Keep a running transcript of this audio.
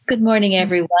Good morning,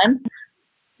 everyone.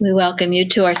 We welcome you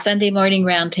to our Sunday morning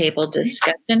roundtable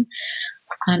discussion.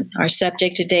 Our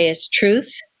subject today is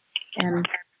truth, and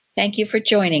thank you for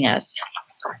joining us.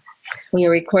 We are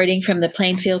recording from the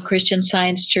Plainfield Christian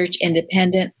Science Church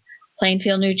Independent,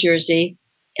 Plainfield, New Jersey,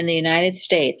 in the United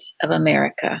States of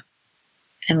America.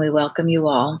 And we welcome you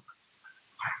all.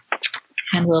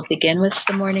 And we'll begin with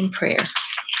the morning prayer.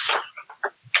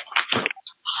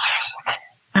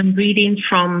 I'm reading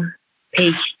from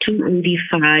page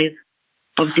 285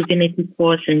 of Divinity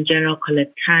Course in General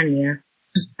Collectania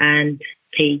and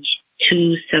page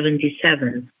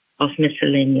 277 of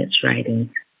Miscellaneous Writings,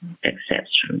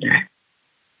 excerpts from that.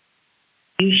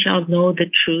 You shall know the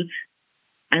truth,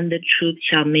 and the truth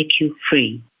shall make you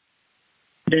free.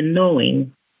 The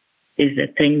knowing is the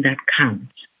thing that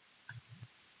counts.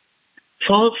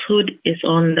 Falsehood is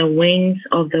on the wings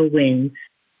of the winds,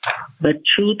 but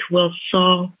truth will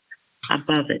soar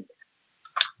above it.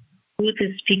 Truth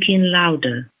is speaking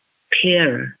louder,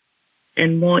 clearer,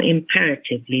 and more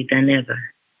imperatively than ever.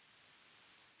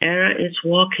 Error is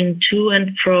walking to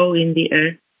and fro in the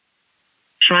earth,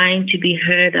 trying to be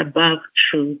heard above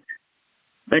truth,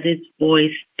 but its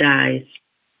voice dies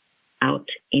out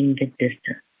in the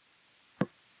distance.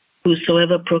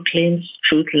 Whosoever proclaims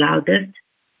truth loudest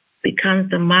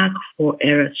becomes the mark for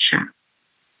error's shaft.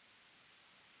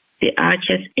 The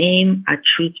archers aim at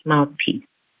truth's mouthpiece,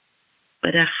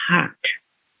 but a heart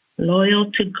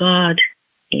loyal to God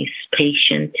is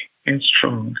patient and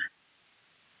strong.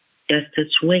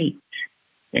 Justice waits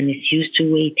and is used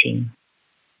to waiting,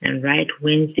 and right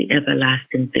wins the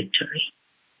everlasting victory.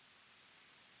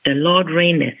 The Lord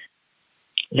reigneth,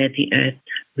 let the earth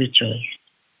rejoice.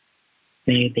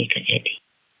 Mary Baker Eddy.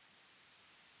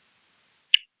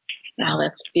 Wow,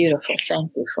 that's beautiful.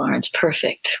 Thank you, Florence.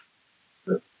 Perfect.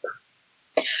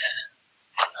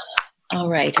 All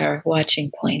right, our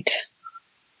watching point.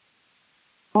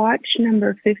 Watch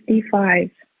number 55.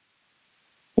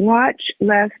 Watch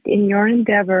lest in your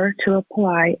endeavor to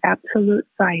apply absolute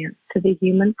science to the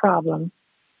human problem,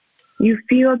 you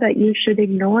feel that you should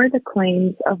ignore the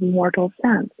claims of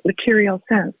material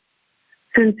sense,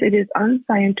 since it is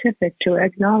unscientific to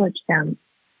acknowledge them.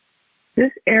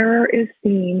 This error is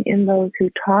seen in those who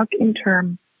talk in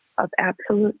terms of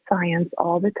absolute science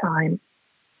all the time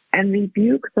and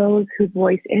rebuke those who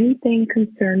voice anything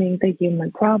concerning the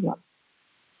human problem.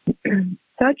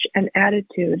 Such an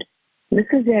attitude,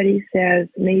 Mrs. Eddy says,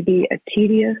 may be a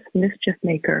tedious mischief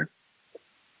maker.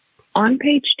 On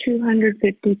page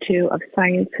 252 of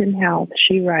Science and Health,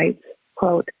 she writes,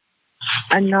 quote,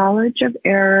 a knowledge of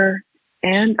error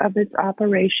and of its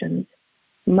operations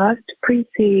must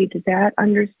precede that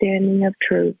understanding of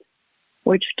truth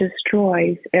which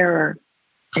destroys error,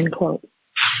 end quote.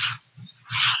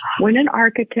 When an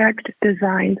architect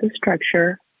designs a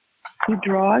structure, he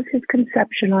draws his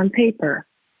conception on paper.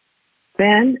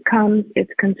 Then comes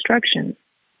its construction.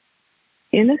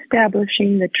 In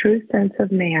establishing the true sense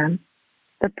of man,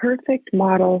 the perfect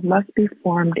model must be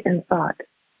formed in thought.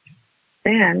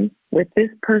 Then, with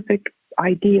this perfect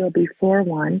ideal before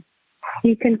one,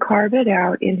 he can carve it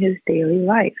out in his daily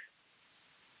life.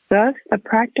 Thus, the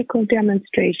practical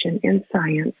demonstration in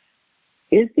science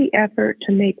is the effort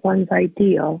to make one's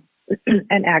ideal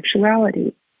an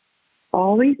actuality,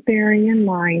 always bearing in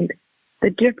mind the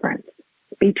difference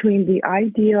between the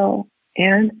ideal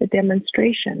and the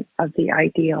demonstration of the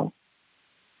ideal.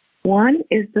 One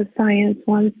is the science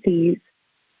one sees,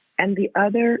 and the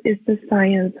other is the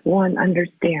science one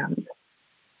understands.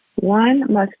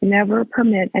 One must never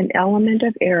permit an element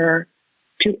of error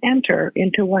to enter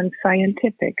into one's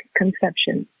scientific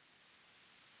conception.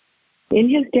 In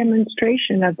his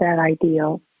demonstration of that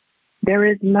ideal, there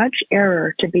is much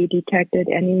error to be detected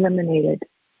and eliminated.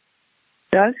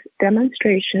 Thus,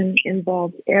 demonstration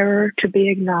involves error to be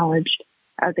acknowledged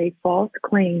as a false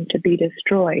claim to be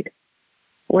destroyed,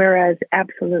 whereas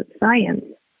absolute science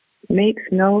makes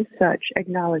no such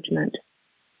acknowledgement.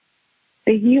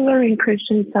 The healer in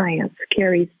Christian Science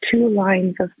carries two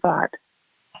lines of thought.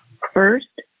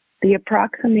 First, the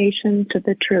approximation to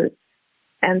the truth,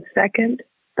 and second,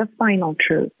 the final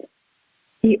truth.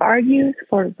 He argues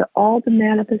for all the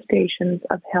manifestations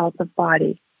of health of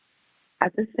body.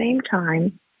 At the same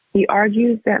time, he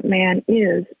argues that man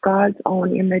is God's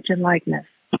own image and likeness.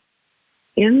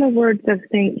 In the words of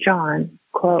St. John,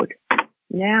 quote,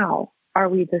 now are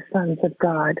we the sons of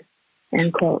God,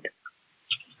 end quote.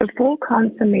 The full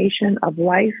consummation of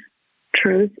life,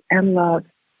 truth, and love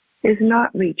is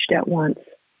not reached at once,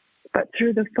 but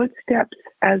through the footsteps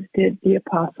as did the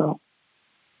apostle.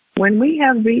 When we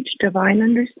have reached divine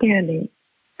understanding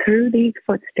through these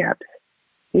footsteps,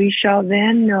 we shall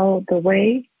then know the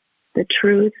way the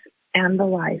truth, and the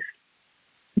life.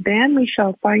 Then we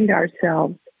shall find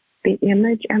ourselves the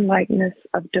image and likeness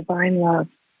of divine love,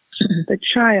 the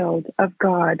child of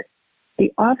God,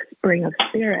 the offspring of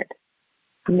spirit,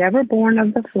 never born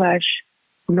of the flesh,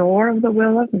 nor of the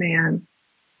will of man,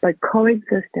 but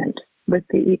coexistent with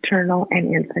the eternal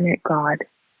and infinite God.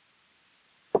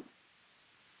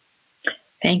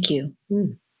 Thank you.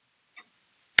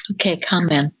 Okay,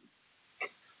 comment.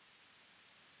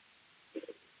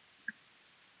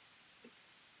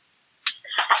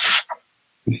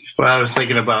 Well, I was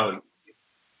thinking about,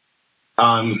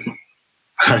 I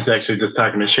was actually just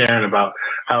talking to Sharon about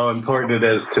how important it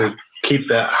is to keep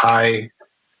that high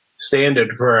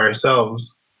standard for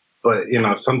ourselves. But,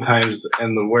 sometimes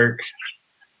in the work,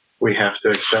 we have to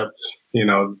accept,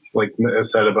 like I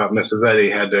said about Mrs.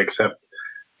 Eddy, had to accept,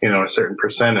 a certain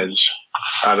percentage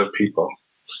out of people.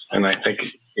 And I think,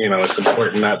 it's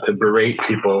important not to berate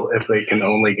people if they can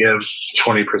only give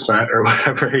 20% or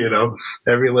whatever,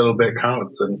 every little bit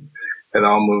counts and it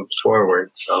all moves forward.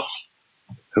 So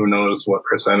who knows what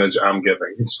percentage I'm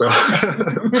giving. So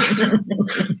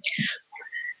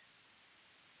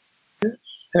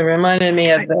it reminded me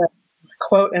of the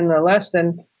quote in the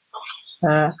lesson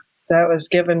that was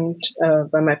given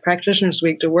by my practitioners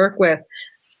week to work with,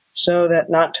 so that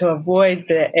not to avoid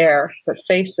the error, but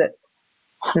face it.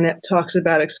 And it talks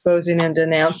about exposing and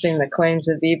denouncing the claims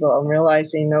of evil and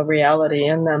realizing no reality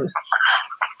in them.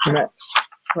 And that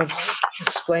was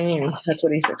explaining, that's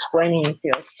what he's explaining, he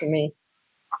feels to me.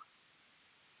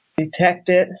 Detect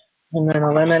it and then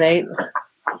eliminate.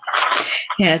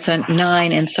 Yeah, it's a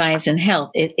 9 in Science and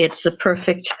Health. It's the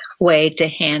perfect way to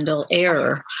handle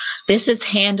error. This is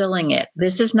handling it.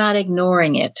 This is not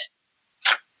ignoring it.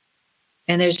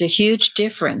 And there's a huge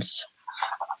difference.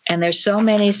 And there's so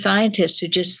many scientists who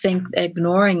just think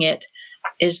ignoring it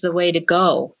is the way to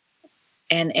go.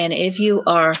 And if you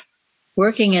are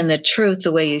working in the truth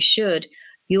the way you should,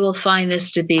 you will find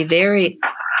this to be very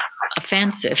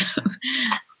offensive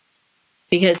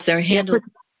because they're handling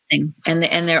things. And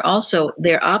they're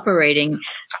operating,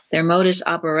 their modus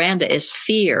operandi is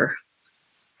fear.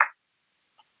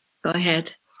 Go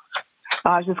ahead.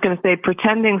 I was just going to say,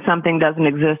 pretending something doesn't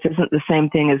exist isn't the same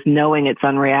thing as knowing it's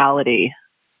unreality.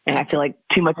 And I feel like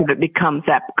too much of it becomes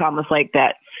that, almost like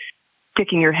that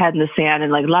sticking your head in the sand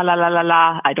and like, la, la, la, la,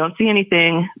 la, I don't see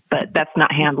anything, but that's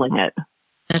not handling it.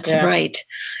 That's right.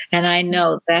 And I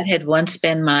know that had once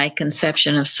been my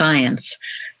conception of science.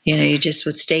 You just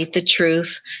would state the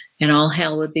truth and all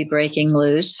hell would be breaking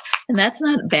loose. And that's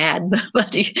not bad, but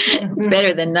it's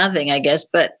better than nothing, I guess.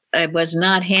 But I was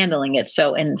not handling it.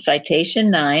 So in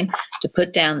citation 9, to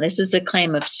put down, this is a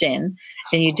claim of sin.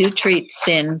 And you do treat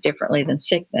sin differently than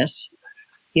sickness.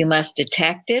 You must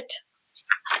detect it,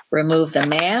 remove the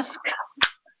mask,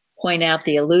 point out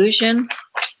the illusion,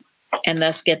 and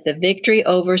thus get the victory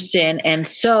over sin, and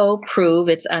so prove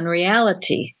its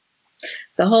unreality.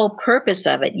 The whole purpose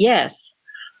of it, yes,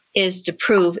 is to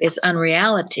prove its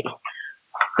unreality.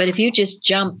 But if you just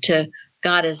jump to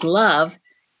God is love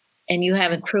and you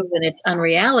haven't proven its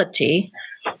unreality,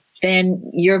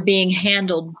 then you're being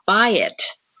handled by it.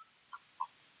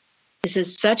 This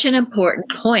is such an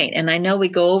important point, and I know we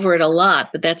go over it a lot,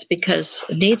 but that's because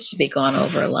it needs to be gone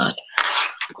over a lot.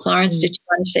 Florence, did you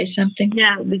want to say something?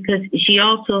 Yeah, because she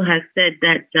also has said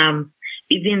that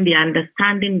even the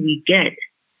understanding we get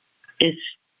is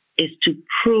to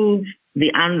prove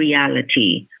the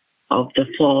unreality of the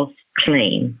false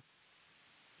claim.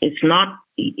 It's not,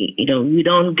 we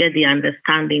don't get the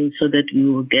understanding so that we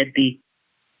will get the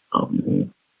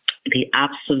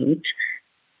absolute.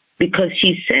 Because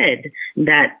she said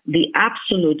that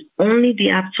only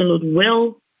the absolute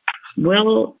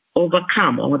will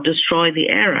overcome or destroy the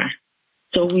error.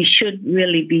 So we should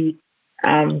really be,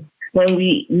 when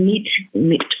we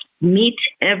meet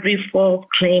every false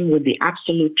claim with the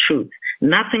absolute truth,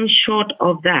 nothing short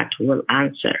of that will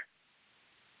answer.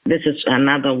 This is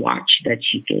another watch that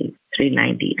she gave,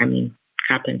 390.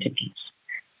 Carpenter piece,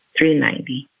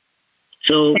 390.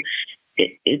 So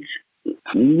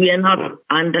we are not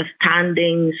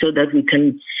understanding so that we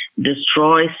can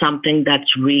destroy something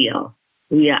that's real.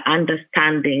 We are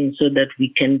understanding so that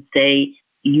we can say,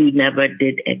 you never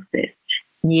did exist.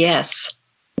 Yes.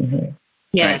 Mm-hmm.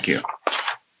 Yes.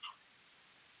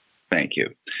 Thank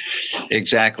you.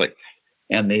 Exactly.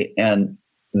 And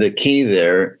the key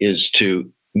there is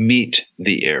to meet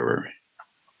the error,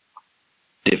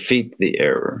 defeat the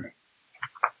error.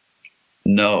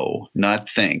 Know, not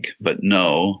think, but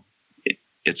know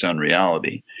it's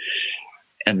unreality.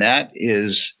 And that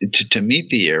is, to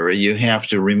meet the error, you have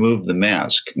to remove the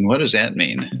mask. And what does that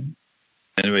mean?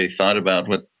 Anybody thought about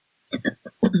what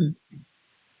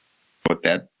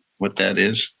what that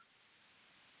is?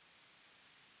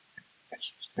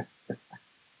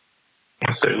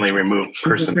 Certainly remove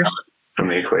personality from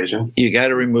the equation. You got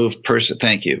to remove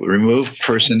thank you. Remove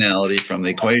personality from the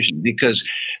equation, because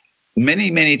many,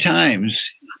 many times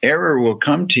error will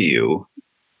come to you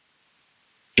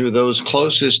through those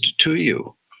closest to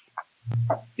you,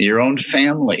 your own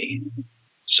family,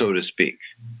 so to speak.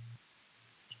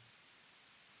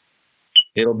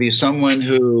 It'll be someone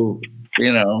who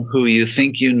you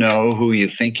think who you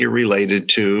think you're related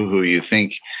to, who you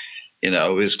think,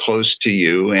 is close to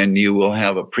you, and you will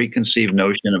have a preconceived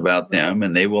notion about them,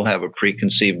 and they will have a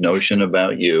preconceived notion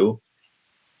about you,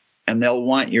 and they'll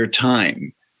want your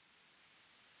time.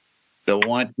 They'll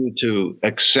want you to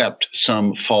accept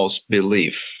some false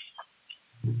belief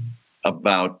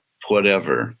about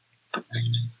whatever.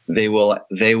 They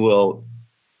will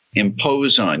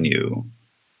impose on you.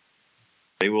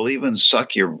 They will even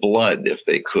suck your blood if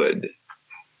they could.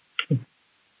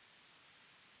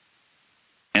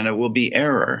 And it will be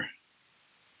error,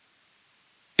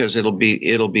 because it'll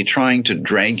be trying to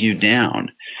drag you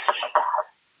down.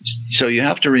 So you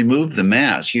have to remove the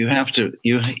mask. You have to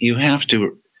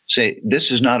say,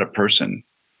 this is not a person.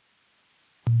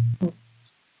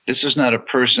 This is not a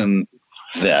person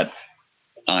that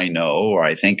I know, or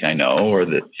I think I know, or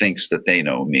that thinks that they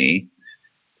know me.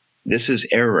 This is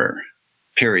error,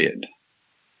 period.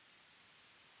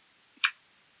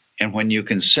 And when you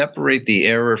can separate the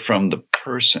error from the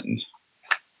person,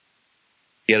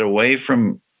 get away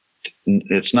from,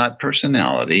 it's not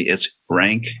personality, it's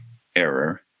rank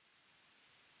error.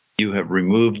 You have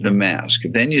removed the mask.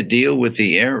 Then you deal with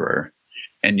the error,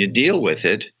 and you deal with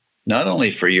it not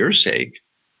only for your sake,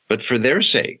 but for their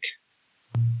sake.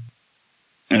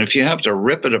 And if you have to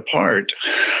rip it apart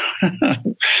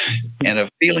and if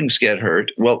feelings get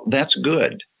hurt, well, that's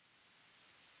good.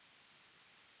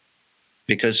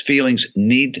 Because feelings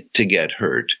need to get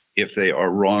hurt if they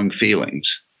are wrong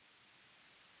feelings.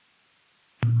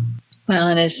 Well,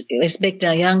 and as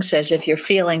Bicknell Young says, if your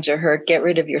feelings are hurt, get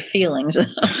rid of your feelings.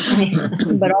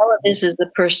 But all of this is the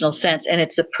personal sense, and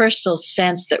it's the personal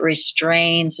sense that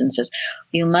restrains and says,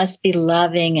 you must be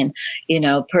loving, and,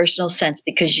 personal sense,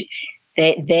 because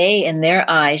they in their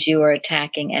eyes, you are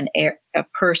attacking a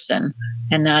person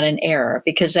and not an error,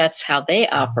 because that's how they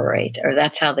operate, or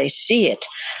that's how they see it.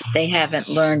 They haven't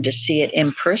learned to see it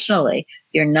impersonally.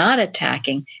 You're not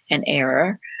attacking an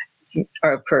error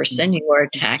or a person, you are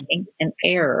attacking an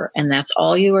error, and that's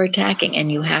all you are attacking,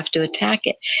 and you have to attack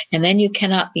it. And then you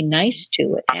cannot be nice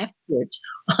to it afterwards.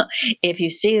 If you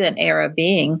see an error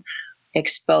being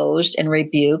exposed and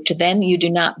rebuked, then you do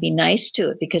not be nice to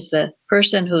it, because the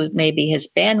person who maybe has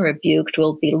been rebuked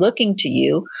will be looking to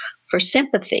you for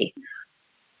sympathy.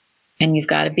 And you've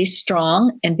got to be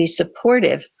strong and be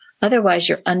supportive. Otherwise,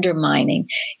 you're undermining.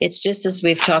 It's just as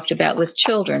we've talked about with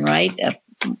children, right?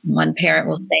 One parent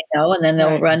will say no, and then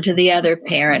they'll run to the other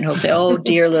parent who'll say, oh,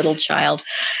 dear little child,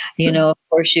 of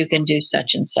course you can do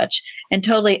such and such, and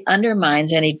totally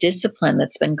undermines any discipline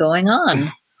that's been going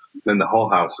on. Then the whole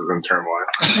house is in turmoil.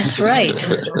 That's right.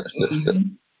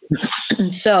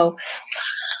 So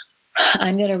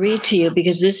I'm going to read to you,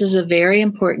 because this is a very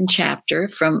important chapter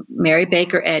from Mary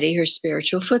Baker Eddy, Her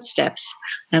Spiritual Footsteps,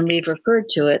 and we've referred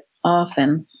to it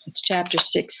often. It's chapter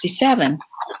 67.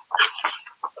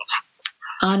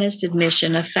 Honest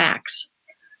admission of facts.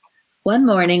 One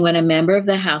morning, when a member of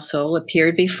the household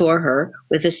appeared before her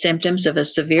with the symptoms of a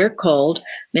severe cold,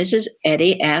 Mrs.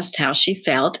 Eddy asked how she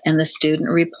felt, and the student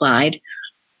replied,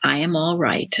 I am all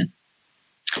right.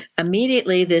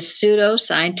 Immediately, this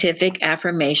pseudo-scientific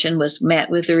affirmation was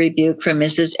met with a rebuke from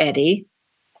Mrs. Eddy.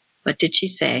 What did she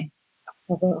say?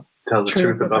 Tell the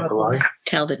truth about the lie.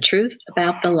 Tell the truth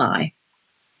about the lie.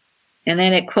 And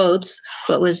then it quotes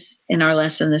what was in our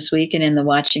lesson this week and in the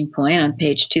watching point on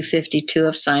page 252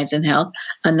 of Science and Health.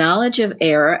 A knowledge of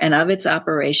error and of its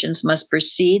operations must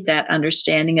precede that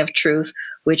understanding of truth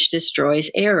which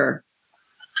destroys error.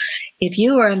 If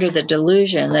you are under the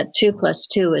delusion that 2 +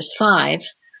 2 is 5,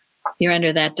 you're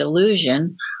under that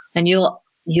delusion, and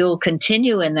you'll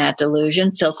continue in that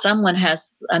delusion till someone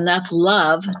has enough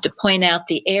love to point out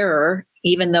the error,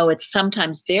 even though it's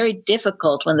sometimes very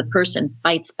difficult when the person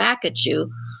bites back at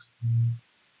you.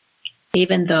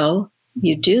 Even though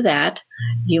you do that,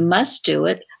 you must do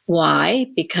it. Why?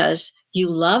 Because you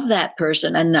love that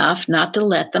person enough not to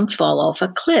let them fall off a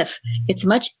cliff. It's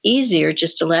much easier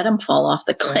just to let them fall off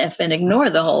the cliff and ignore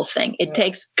the whole thing. It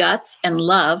takes guts and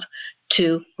love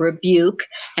to rebuke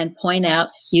and point out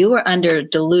you are under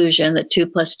delusion that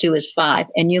 2 + 2 is 5,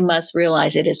 and you must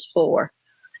realize it is 4.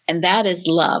 And that is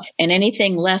love. And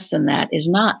anything less than that is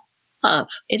not love.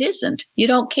 It isn't. You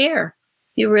don't care.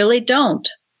 You really don't.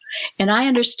 And I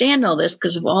understand all this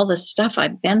because of all the stuff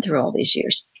I've been through all these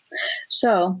years.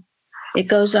 So it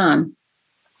goes on.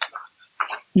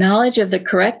 Knowledge of the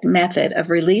correct method of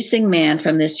releasing man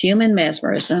from this human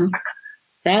mesmerism,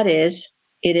 that is,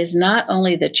 it is not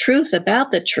only the truth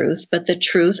about the truth, but the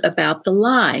truth about the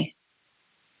lie.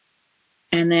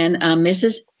 And then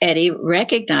Mrs. Eddy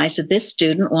recognized that this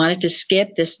student wanted to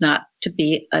skip this not to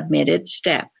be omitted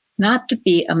step. Not to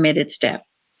be omitted step.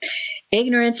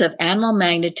 Ignorance of animal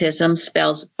magnetism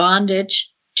spells bondage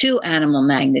to animal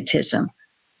magnetism.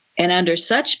 And under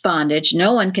such bondage,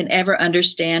 no one can ever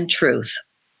understand truth.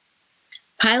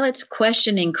 Pilate's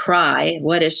questioning cry,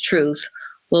 what is truth,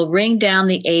 will ring down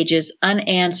the ages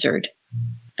unanswered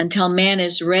until man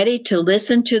is ready to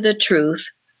listen to the truth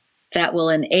that will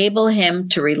enable him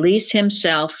to release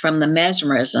himself from the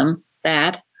mesmerism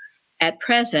that, at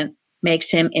present,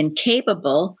 makes him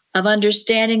incapable of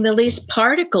understanding the least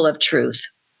particle of truth.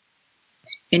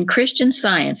 In Christian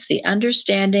Science, the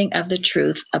understanding of the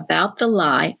truth about the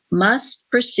lie must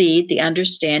precede the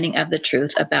understanding of the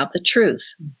truth about the truth.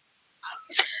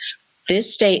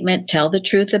 This statement, tell the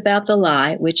truth about the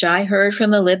lie, which I heard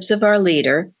from the lips of our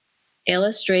leader,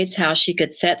 illustrates how she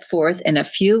could set forth in a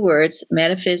few words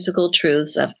metaphysical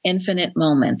truths of infinite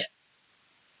moment.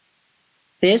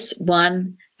 This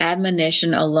one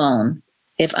admonition alone,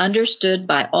 if understood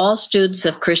by all students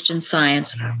of Christian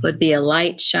Science, would be a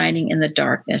light shining in the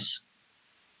darkness.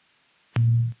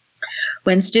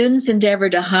 When students endeavor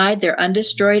to hide their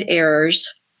undestroyed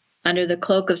errors under the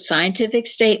cloak of scientific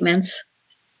statements,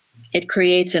 it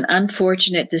creates an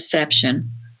unfortunate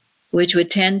deception, which would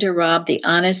tend to rob the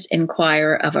honest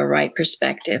inquirer of a right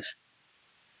perspective.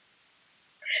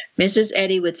 Mrs.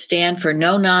 Eddy would stand for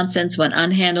no nonsense when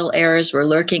unhandled errors were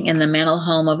lurking in the mental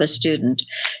home of a student.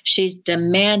 She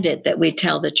demanded that we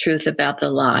tell the truth about the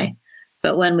lie.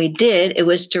 But when we did, it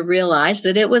was to realize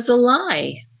that it was a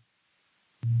lie.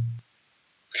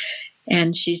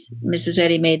 And Mrs.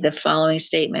 Eddy made the following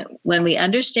statement. When we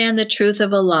understand the truth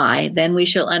of a lie, then we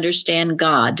shall understand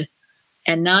God,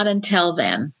 and not until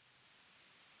then.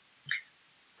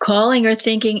 Calling or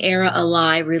thinking error a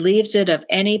lie relieves it of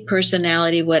any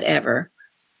personality whatever.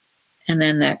 And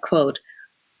then that quote,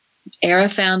 error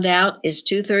found out is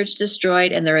 2/3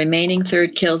 destroyed and the remaining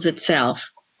third kills itself.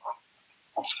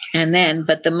 And then,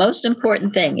 but the most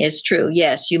important thing is true.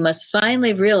 Yes, you must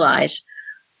finally realize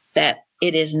that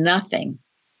it is nothing,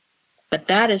 but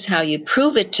that is how you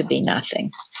prove it to be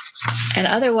nothing. And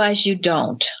otherwise you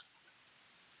don't.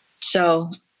 So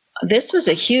this was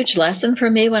a huge lesson for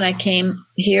me when I came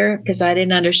here because I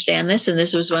didn't understand this. And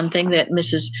this was one thing that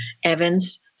Mrs.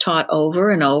 Evans taught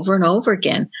over and over and over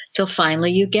again till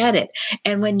finally you get it.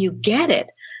 And when you get it,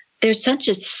 there's such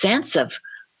a sense of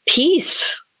peace.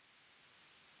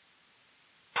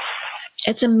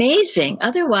 It's amazing.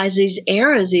 Otherwise, these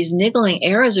errors, these niggling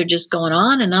errors are just going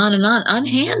on and on and on,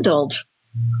 unhandled.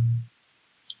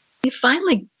 You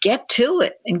finally get to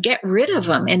it and get rid of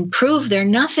them and prove their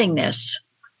nothingness.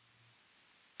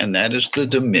 And that is the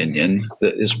dominion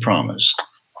that is promised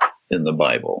in the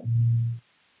Bible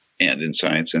and in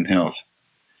Science and Health.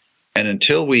 And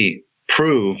until we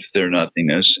prove their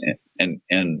nothingness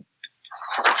and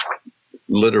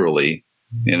literally,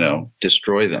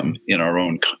 destroy them in our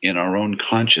own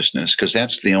consciousness, because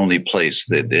that's the only place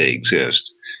that they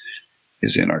exist,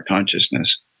 is in our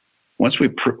consciousness. Once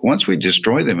we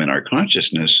destroy them in our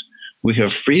consciousness, we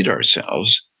have freed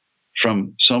ourselves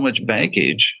from so much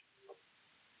baggage,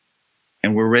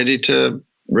 and we're ready to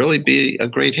really be a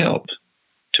great help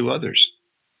to others.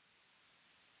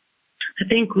 I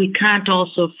think we can't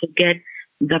also forget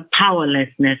the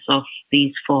powerlessness of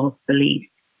these false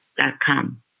beliefs that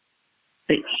come.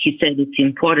 But he said it's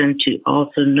important to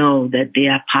also know that they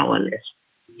are powerless.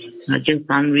 Not just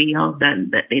unreal,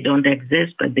 that they don't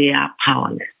exist, but they are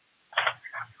powerless.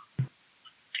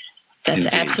 That's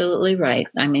Indeed. absolutely right.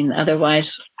 I mean,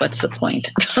 otherwise, what's the point?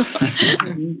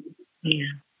 Yeah.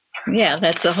 Yeah,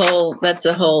 that's the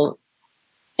whole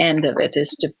end of it, is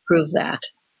to prove that.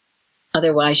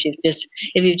 Otherwise, if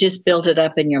you've just built it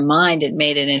up in your mind and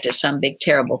made it into some big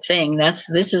terrible thing, this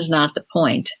is not the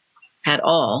point at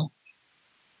all.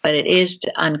 But it is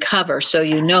to uncover, so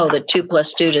you know that 2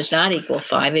 + 2 does not equal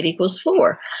 5, it equals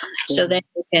 4. So then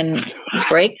you can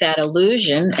break that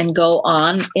illusion and go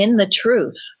on in the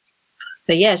truth.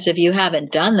 But yes, if you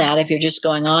haven't done that, if you're just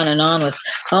going on and on with,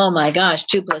 oh my gosh,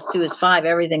 2 + 2 is 5,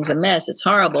 everything's a mess, it's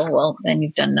horrible, well, then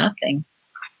you've done nothing.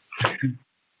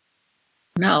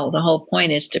 No, the whole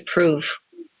point is to prove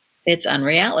it's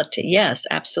unreality. Yes,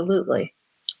 absolutely.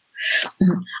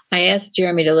 I asked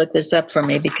Jeremy to look this up for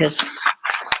me because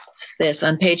writes this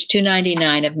on page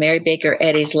 299 of Mary Baker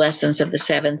Eddy's Lessons of the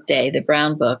Seventh Day, the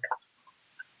Brown Book.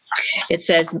 It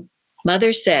says,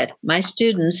 Mother said, my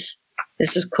students,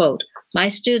 this is quote, my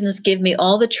students give me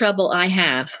all the trouble I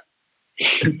have.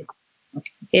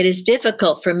 It is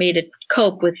difficult for me to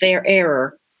cope with their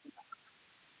error.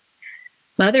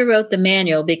 Mother wrote the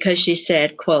manual because she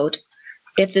said, quote,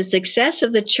 if the success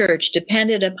of the church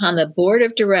depended upon the board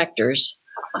of directors,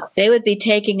 they would be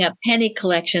taking up penny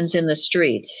collections in the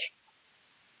streets.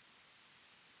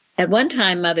 At one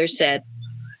time, Mother said,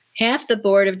 half the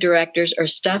board of directors are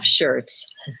stuffed shirts,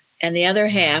 and the other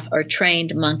half are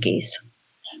trained monkeys.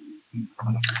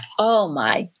 Oh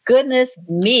my goodness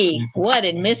me, what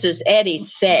did Mrs. Eddy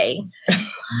say?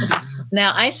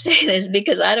 Now, I say this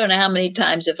because I don't know how many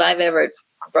times if I've ever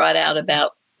brought out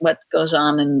about what goes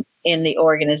on in the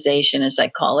organization, as I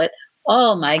call it.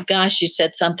 Oh my gosh, you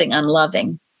said something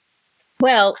unloving.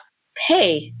 Well,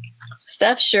 hey,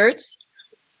 stuffed shirts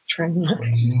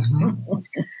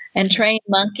and trained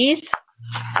monkeys,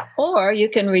 or you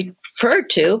can refer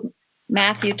to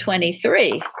Matthew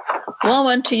 23. Woe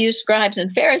unto you, scribes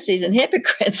and Pharisees and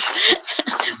hypocrites,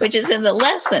 which is in the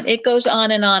lesson. It goes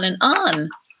on and on and on.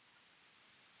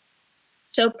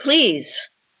 So please.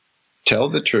 Tell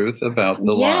the truth about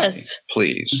the lie,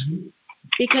 please.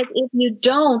 Because if you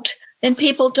don't, then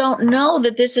people don't know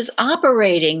that this is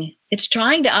operating. It's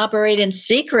trying to operate in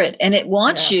secret, and it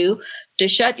wants you to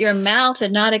shut your mouth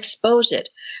and not expose it.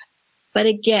 But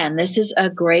again, this is a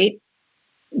great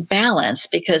balance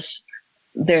because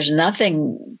there's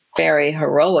nothing very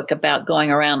heroic about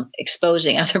going around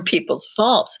exposing other people's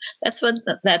faults. That's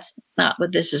not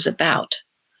what this is about.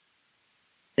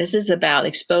 This is about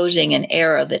exposing an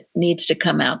error that needs to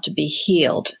come out to be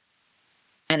healed.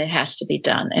 And it has to be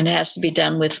done. And it has to be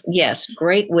done with, yes,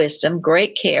 great wisdom,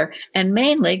 great care, and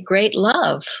mainly great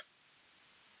love.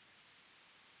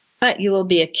 But you will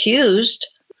be accused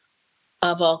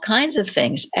of all kinds of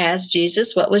things. As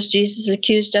Jesus, what was Jesus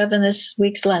accused of in this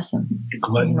week's lesson?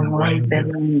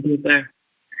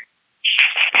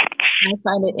 I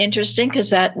find it interesting because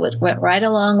that went right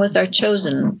along with our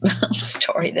chosen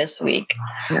story this week.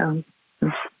 Yeah.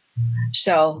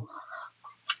 So,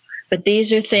 but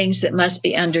these are things that must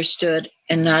be understood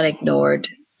and not ignored.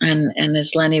 And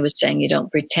as Lenny was saying, you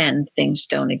don't pretend things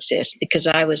don't exist, because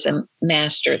I was a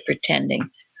master at pretending.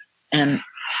 And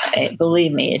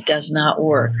believe me, it does not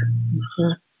work.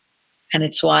 Mm-hmm. And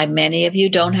it's why many of you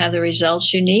don't have the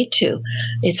results you need to.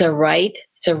 It's a right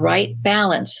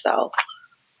balance, though.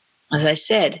 As I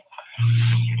said,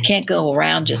 you can't go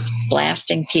around just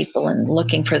blasting people and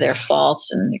looking for their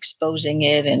faults and exposing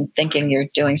it and thinking you're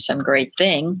doing some great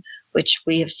thing, which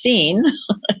we have seen.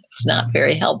 It's not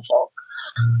very helpful.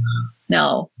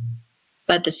 No.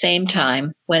 But at the same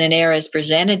time, when an error is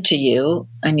presented to you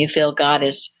and you feel God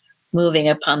is moving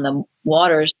upon the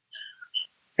waters,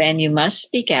 then you must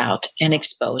speak out and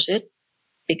expose it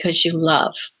because you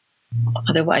love.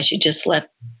 Otherwise, you just let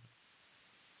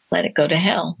it go to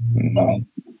hell.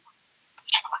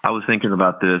 I was thinking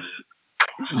about this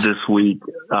week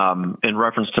in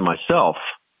reference to myself.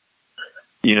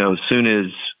 You know, as soon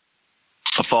as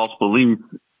a false belief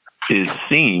is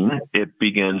seen, it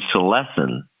begins to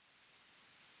lessen.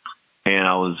 And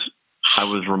I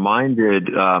was reminded,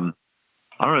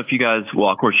 I don't know if you guys, well,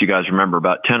 of course you guys remember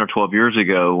about 10 or 12 years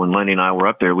ago when Lenny and I were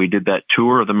up there, we did that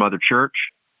tour of the Mother Church.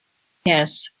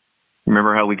 Yes.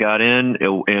 Remember how we got in?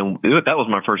 That was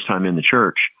my first time in the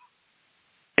church.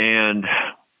 And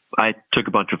I took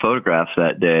a bunch of photographs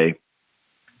that day,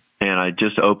 and I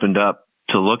just opened up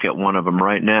to look at one of them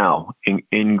right now.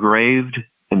 Engraved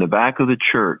in the back of the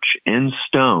church in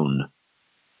stone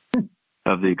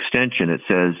of the extension, it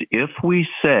says, "If we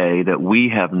say that we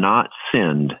have not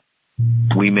sinned,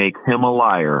 we make him a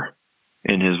liar,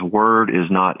 and his word is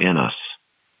not in us."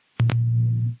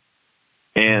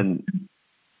 And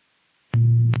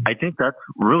I think that's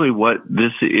really what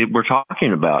we're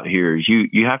talking about here. Is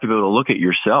you have to be able to look at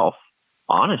yourself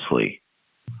honestly,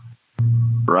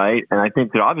 right? And I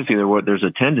think that obviously there's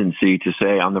a tendency to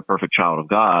say, I'm the perfect child of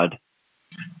God,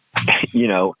 you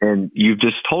know, and you've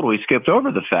just totally skipped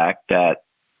over the fact that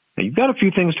you've got a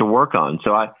few things to work on.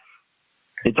 So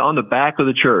it's on the back of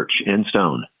the church in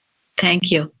stone.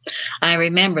 Thank you. I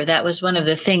remember that was one of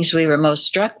the things we were most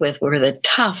struck with were the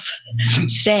tough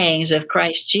sayings of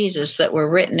Christ Jesus that were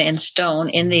written in stone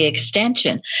in the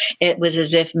extension. It was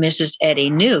as if Mrs. Eddy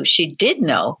knew. She did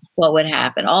know what would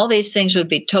happen. All these things would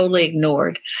be totally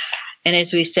ignored. And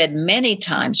as we said many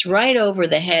times, right over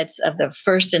the heads of the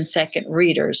first and second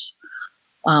readers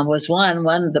was one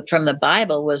from the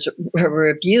Bible was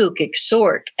rebuke,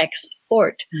 exhort.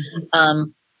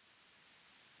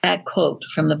 that quote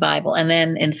from the Bible. And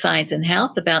then in Science and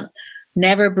Health about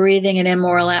never breathing an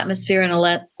immoral atmosphere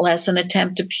unless an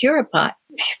attempt to purify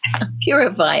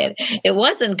it. It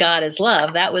wasn't God is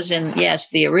love. That was in, yes,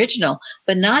 the original,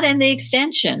 but not in the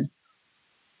extension.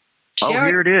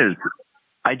 Here it is.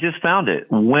 I just found it.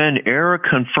 When error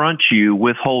confronts you,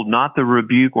 withhold not the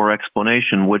rebuke or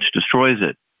explanation which destroys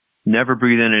it. Never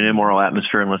breathe in an immoral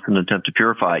atmosphere unless an attempt to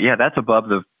purify it. Yeah, that's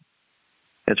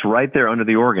it's right there under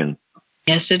the organ.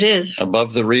 Yes, it is.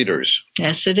 Above the readers.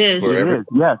 Yes, it is. Wherever.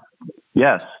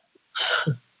 Yes.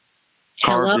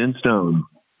 Hello? Carved in stone.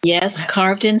 Yes,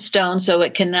 carved in stone, so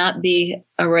it cannot be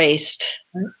erased.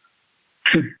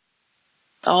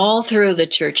 All through the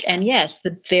church. And yes,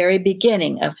 the very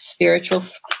beginning of Spiritual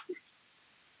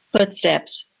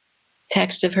Footsteps,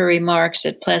 text of her remarks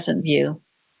at Pleasant View,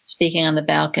 speaking on the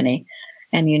balcony.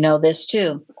 And you know this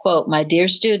too. Quote, "My dear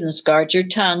students, guard your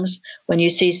tongues. When you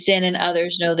see sin in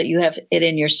others, know that you have it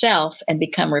in yourself and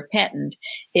become repentant.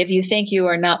 If you think you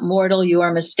are not mortal, you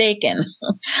are mistaken."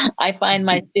 I find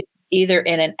my students either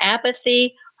in an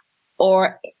apathy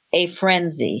or a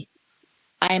frenzy.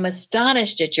 I am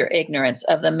astonished at your ignorance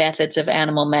of the methods of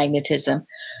animal magnetism.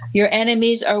 Your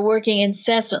enemies are working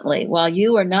incessantly while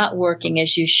you are not working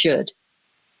as you should.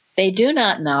 They do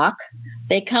not knock.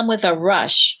 They come with a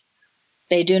rush.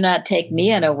 They do not take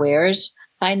me unawares.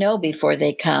 I know before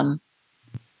they come.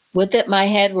 Would that my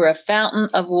head were a fountain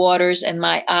of waters and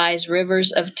my eyes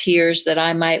rivers of tears that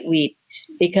I might weep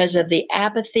because of the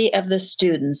apathy of the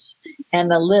students and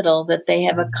the little that they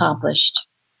have accomplished.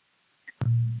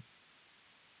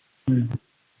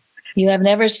 You have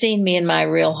never seen me in my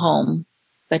real home,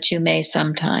 but you may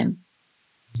sometime.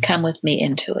 Come with me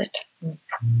into it.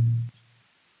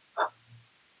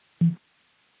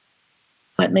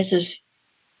 What Mrs.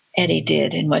 Eddy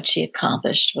did and what she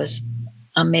accomplished was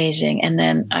amazing. And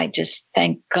then I just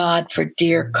thank God for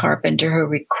dear Carpenter who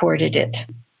recorded it.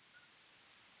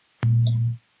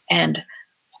 And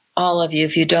all of you,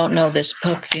 if you don't know this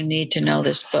book, you need to know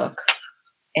this book.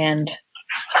 And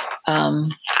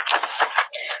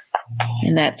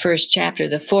in that first chapter,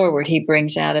 the foreword, he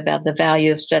brings out about the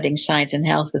value of studying science and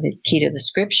health with the key to the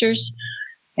scriptures.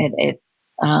 It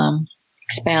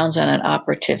expounds on an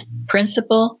operative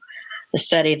principle. The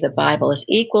study of the Bible is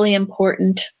equally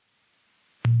important.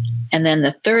 And then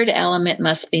the third element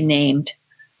must be named,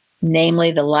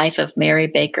 namely the life of Mary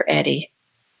Baker Eddy,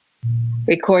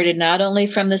 recorded not only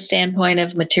from the standpoint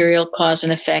of material cause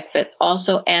and effect, but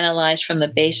also analyzed from the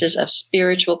basis of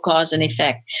spiritual cause and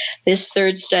effect. This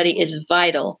third study is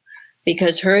vital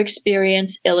because her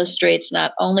experience illustrates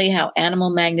not only how animal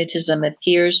magnetism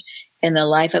appears in the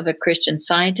life of a Christian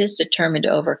scientist determined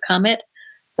to overcome it,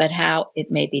 but how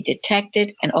it may be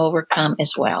detected and overcome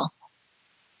as well.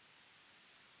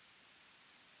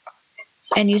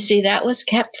 And you see, that was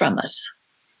kept from us.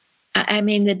 I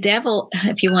mean, the devil,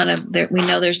 if you want to, we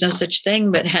know there's no such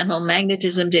thing, but animal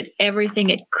magnetism did everything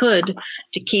it could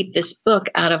to keep this book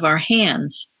out of our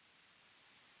hands.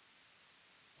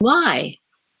 Why?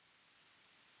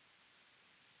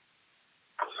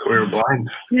 So we were blind.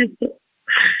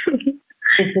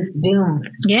 It's a doom.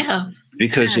 Yeah.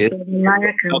 Because it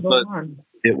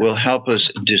will help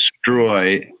us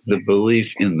destroy the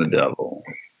belief in the devil.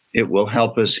 It will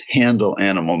help us handle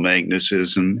animal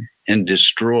magnetism and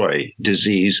destroy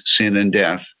disease, sin, and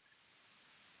death.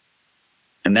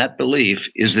 And that belief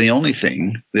is the only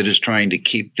thing that is trying to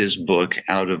keep this book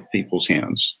out of people's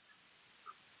hands.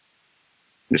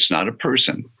 It's not a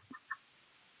person.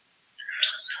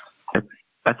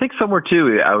 I think somewhere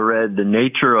too, I read the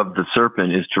nature of the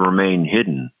serpent is to remain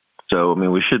hidden. So, I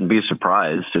mean, we shouldn't be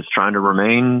surprised. It's trying to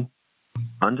remain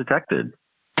undetected.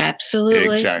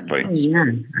 Absolutely. Exactly. It's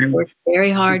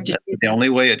very hard to do. The only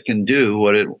way it can do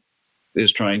what it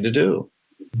is trying to do.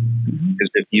 Because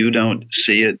if you don't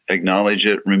see it, acknowledge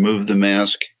it, remove the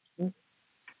mask,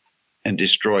 and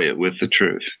destroy it with the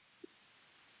truth.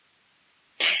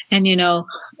 And, you know,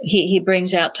 he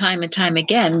brings out time and time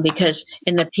again, because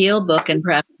in the Peel book and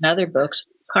perhaps in other books,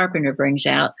 Carpenter brings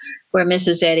out where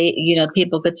Mrs. Eddy, you know,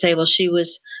 people could say, well, she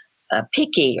was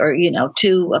picky or, you know,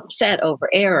 too upset over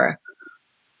error.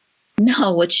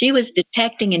 No, what she was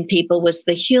detecting in people was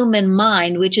the human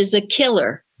mind, which is a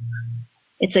killer.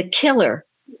 It's a killer.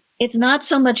 It's not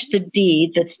so much the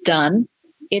deed that's done.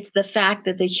 It's the fact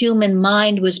that the human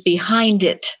mind was behind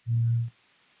it.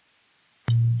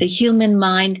 The human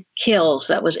mind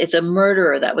kills. It's a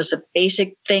murderer. That was a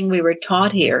basic thing we were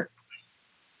taught here.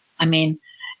 I mean,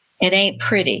 it ain't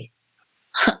pretty.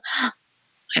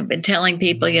 I've been telling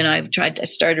people, you know, I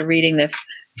started reading the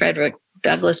Frederick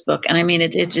Douglass book. And I mean,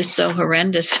 it's just so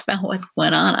horrendous about what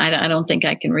went on. I don't think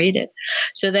I can read it.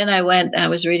 So then I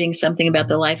was reading something about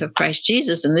the life of Christ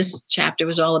Jesus, and this chapter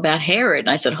was all about Herod. And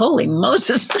I said, holy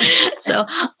Moses. So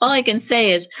all I can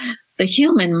say is the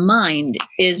human mind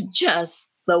is just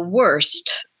the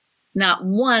worst. Not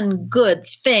one good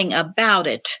thing about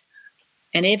it.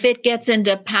 And if it gets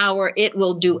into power, it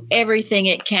will do everything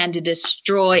it can to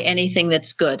destroy anything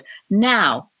that's good.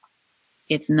 Now,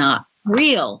 it's not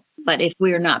real, but if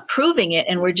we're not proving it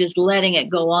and we're just letting it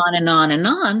go on and on and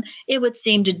on, it would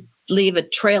seem to leave a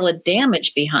trail of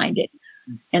damage behind it.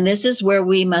 And this is where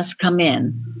we must come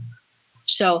in.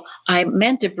 So I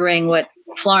meant to bring what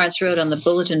Florence wrote on the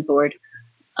bulletin board.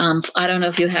 I don't know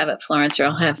if you have it, Florence, or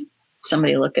I'll have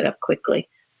somebody look it up quickly,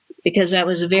 because that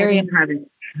was very. I don't have it.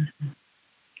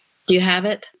 Do you have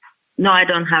it? No, I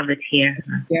don't have it here.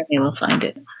 Jeremy will find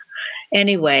it.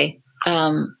 Anyway,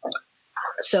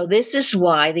 so this is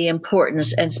why the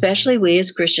importance, and especially we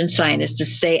as Christian Scientists, to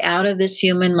stay out of this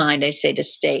human mind. I say to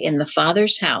stay in the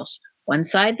Father's house. One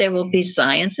side there will be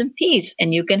science and peace,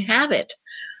 and you can have it.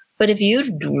 But if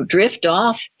you drift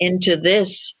off into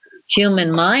this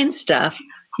human mind stuff,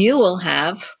 you will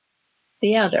have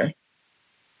the other.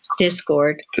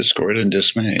 Discord and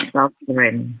dismay.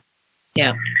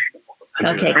 Yeah.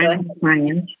 Okay, go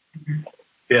ahead.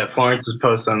 Yeah, Florence's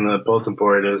post on the bulletin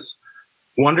board is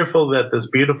wonderful that this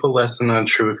beautiful lesson on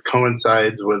truth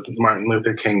coincides with Martin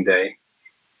Luther King Day.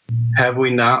 Have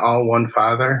we not all one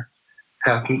Father?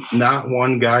 Hath not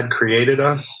one God created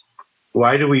us?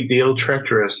 Why do we deal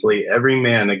treacherously every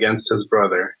man against his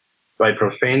brother by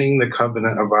profaning the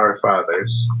covenant of our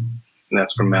fathers? And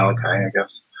that's from Malachi, I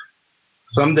guess.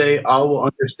 Someday all will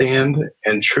understand,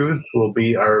 and truth will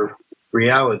be our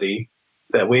reality,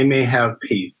 that we may have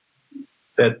peace,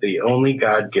 that the only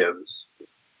God gives.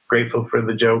 Grateful for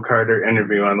the Joe Carter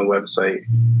interview on the website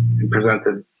and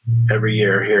presented every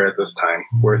year here at this time.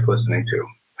 Worth listening to.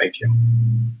 Thank you.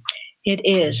 It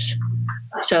is.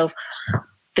 So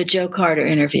the Joe Carter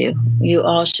interview, you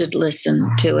all should listen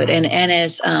to it. And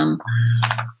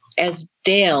as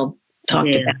Dale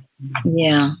talked about,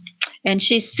 yeah. And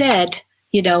she said,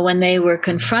 when they were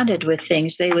confronted with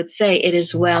things, they would say, "It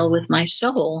is well with my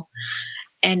soul."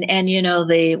 And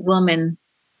the woman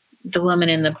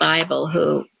in the Bible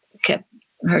who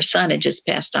her son had just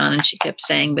passed on, and she kept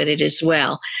saying, "But it is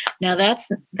well." Now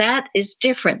that is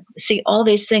different. See, all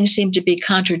these things seem to be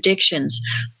contradictions,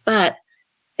 but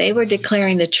they were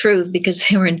declaring the truth because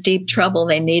they were in deep trouble.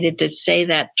 They needed to say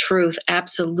that truth.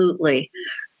 Absolutely.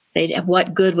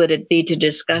 What good would it be to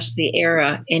discuss the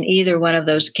era in either one of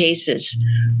those cases?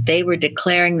 They were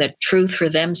declaring the truth for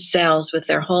themselves with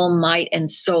their whole might and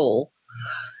soul.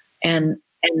 And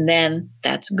then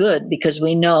that's good, because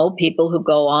we know people who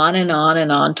go on and on and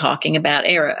on talking about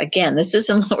error. Again, this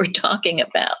isn't what we're talking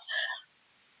about.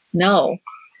 No,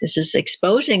 this is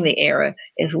exposing the error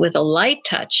with a light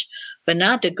touch, but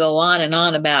not to go on and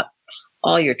on about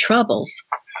all your troubles.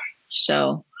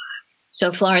 So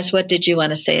Florence, what did you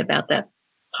want to say about that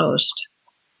post,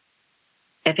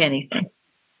 if anything?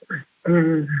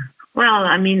 Well,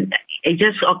 I mean, it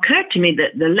just occurred to me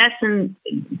that the lesson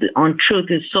on truth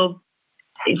is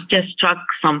it just struck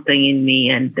something in me,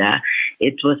 and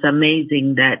it was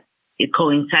amazing that it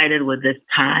coincided with this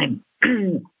time.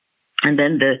 And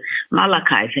then the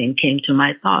Malachi thing came to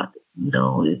my thought.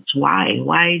 It's why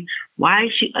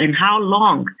and how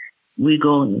long we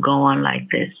go on like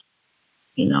this.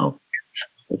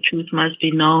 The truth must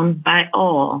be known by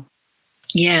all.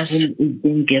 Yes. And it's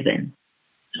been given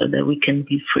so that we can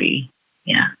be free.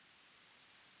 Yeah.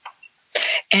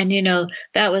 And,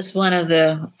 that was one of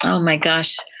the, oh my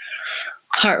gosh,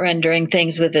 heart-rendering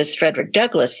things with this Frederick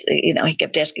Douglass. He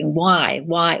kept asking, why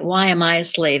am I a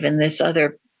slave? And this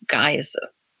other guy is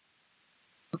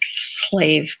a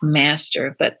slave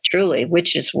master. But truly,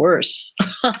 which is worse?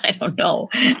 I don't know,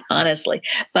 honestly.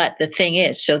 But the thing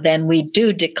is, so then we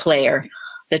do declare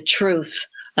the truth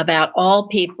about all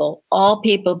people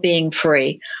being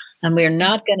free. And we're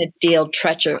not going to deal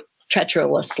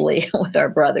treacherously with our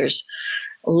brothers.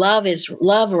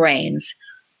 Love reigns.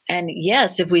 And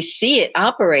yes, if we see it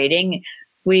operating,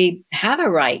 we have a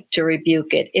right to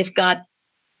rebuke it if God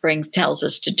tells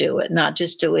us to do it, not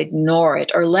just to ignore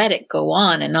it or let it go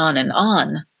on and on and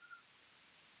on.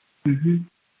 Mm-hmm.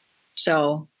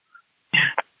 So,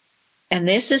 and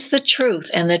this is the truth.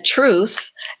 And the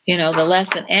truth, the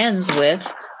lesson ends with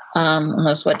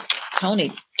almost what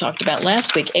Tony talked about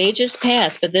last week. Ages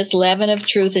pass, but this leaven of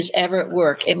truth is ever at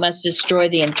work. It must destroy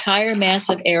the entire mass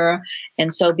of error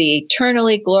and so be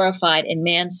eternally glorified in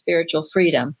man's spiritual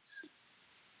freedom.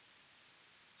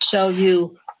 So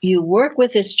you you work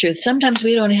with this truth. Sometimes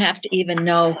we don't have to even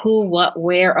know who, what,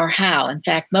 where, or how. In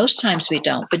fact, most times we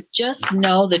don't. But just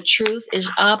know the truth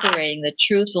is operating. The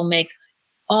truth will make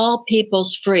all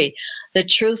peoples free. The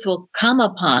truth will come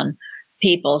upon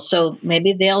people. So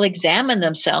maybe they'll examine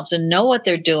themselves and know what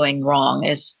they're doing wrong,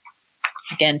 as,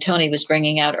 again, Tony was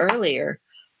bringing out earlier.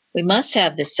 We must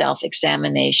have this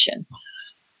self-examination.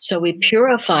 So we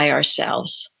purify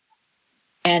ourselves.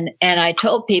 And I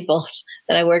told people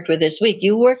that I worked with this week,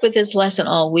 you work with this lesson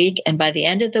all week, and by the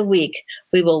end of the week,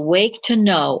 we will wake to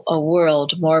know a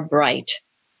world more bright,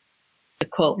 to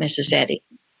quote Mrs. Eddy.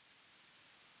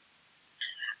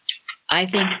 I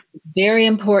think it's very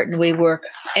important we work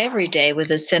every day with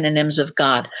the synonyms of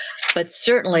God, but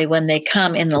certainly when they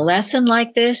come in the lesson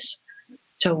like this,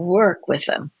 to work with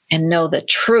them and know the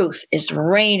truth is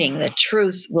reigning. The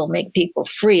truth will make people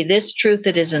free. This truth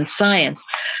that is in science,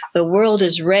 the world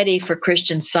is ready for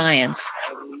Christian Science.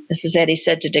 Mrs. Eddy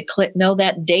said to declare, know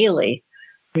that daily.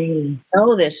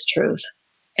 Know this truth.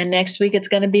 And next week it's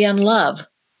going to be on love.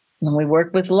 When we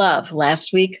work with love.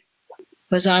 Last week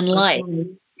was on light.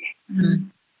 Mm-hmm.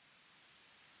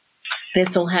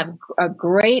 This will have a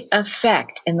great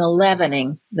effect in the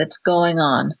leavening that's going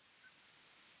on.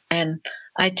 And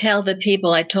I tell the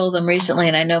people, I told them recently,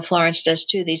 and I know Florence does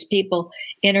too, these people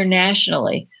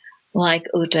internationally, like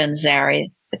Uta and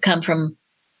Zari, that come from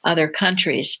other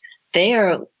countries, they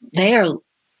are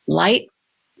lighthouses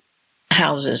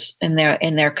in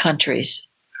their countries.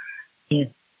 Yes.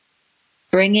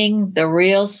 Bringing the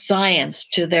real science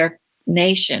to their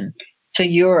nation, to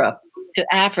Europe, to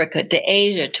Africa, to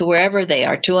Asia, to wherever they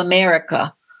are, to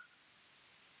America.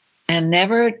 And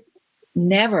never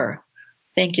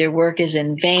think your work is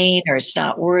in vain, or it's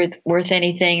not worth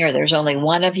anything, or there's only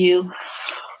one of you.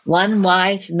 One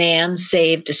wise man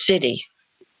saved a city.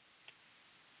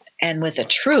 And with the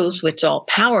truth, which is all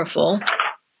powerful,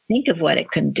 think of what it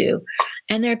can do.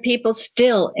 And there are people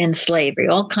still in slavery,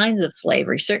 all kinds of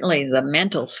slavery, certainly the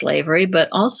mental slavery, but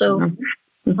also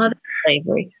other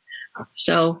slavery.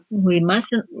 So we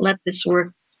mustn't let this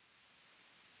work.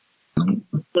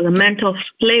 So the mental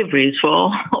slavery is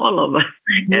for all of us,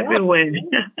 everywhere.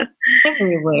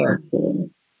 Everywhere.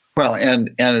 Well,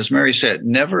 and as Mary said,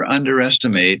 never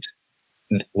underestimate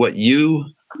what you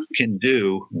can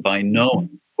do by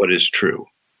knowing what is true.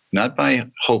 Not by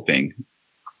hoping,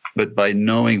 but by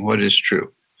knowing what is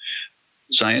true.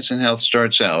 Science and Health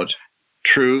starts out,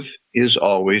 truth is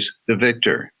always the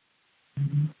victor.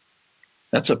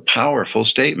 That's a powerful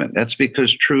statement. That's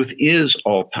because truth is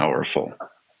all powerful.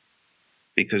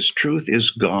 Because truth is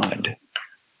God.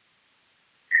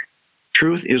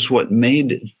 Truth is what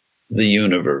made the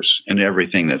universe and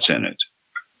everything that's in it.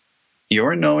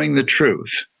 Your knowing the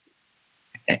truth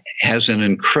has an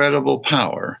incredible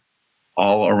power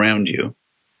all around you.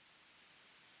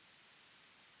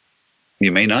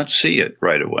 You may not see it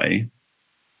right away.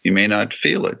 You may not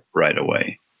feel it right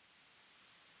away.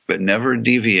 But never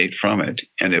deviate from it,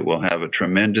 and it will have a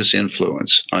tremendous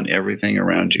influence on everything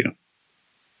around you.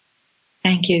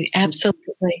 Thank you.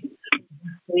 Absolutely.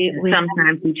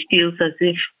 Sometimes it feels as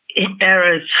if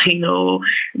error is,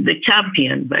 the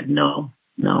champion, but no.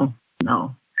 No,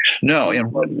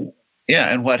 and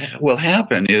what will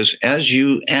happen is as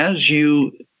you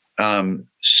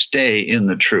stay in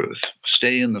the truth,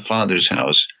 stay in the Father's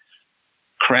house,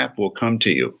 crap will come to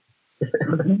you.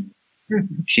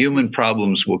 Human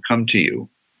problems will come to you,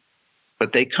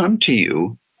 but they come to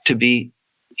you to be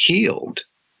healed.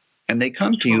 And they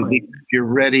come to you because you're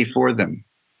ready for them.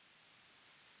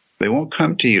 They won't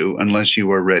come to you unless you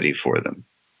are ready for them.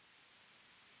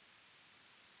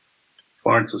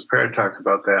 Florence's prayer talked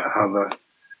about that,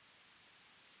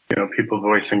 how people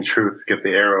voicing truth get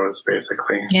the arrows,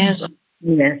 basically. Yes.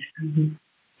 Yes.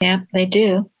 Yeah, they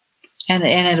do. And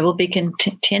it will be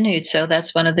continued. So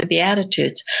that's one of the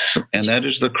Beatitudes. And that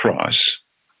is the cross.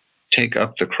 Take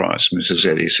up the cross, Mrs.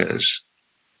 Eddy says,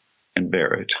 and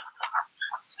bear it.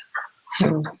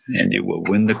 And you will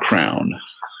win the crown.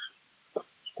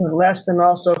 The lesson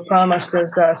also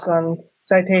promises us on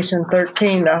citation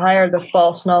 13, the higher the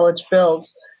false knowledge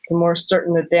builds, the more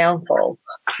certain the downfall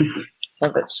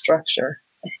of its structure.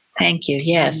 Thank you.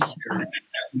 Yes.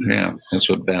 Yeah, that's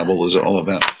what Babel is all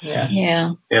about. Yeah.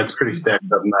 Yeah. Yeah, it's pretty stacked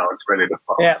up now. It's ready to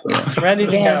fall. Yeah, So. ready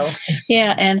to Yes. go.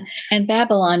 Yeah, and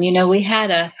Babylon, we had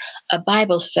a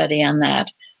Bible study on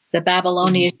that. The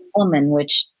Babylonian woman,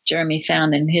 which Jeremy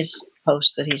found in his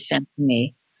post that he sent to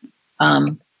me.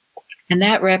 And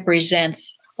that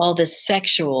represents all this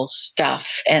sexual stuff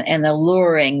and the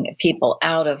luring people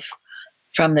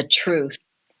from the truth.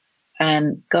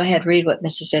 And go ahead, read what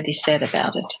Mrs. Eddy said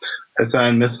about it. It's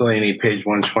on Miscellany, page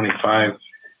 125.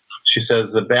 she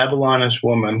says the Babylonish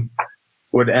woman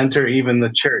would enter even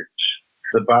the church,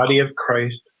 the body of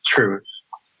Christ, truth,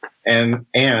 and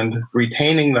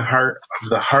retaining the heart of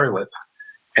the harlot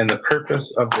and the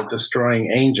purpose of the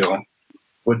destroying angel,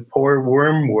 would pour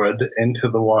wormwood into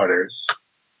the waters,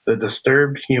 the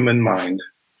disturbed human mind,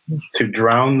 to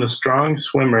drown the strong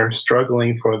swimmer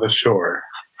struggling for the shore,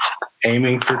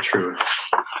 aiming for truth,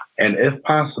 and if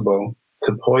possible,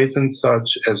 to poison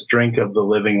such as drink of the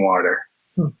living water.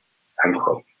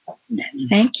 Unquote.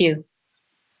 Thank you.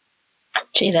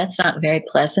 Gee, that's not very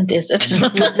pleasant, is it?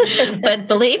 But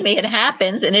believe me, it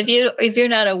happens. And if you're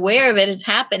not aware of it is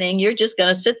happening, you're just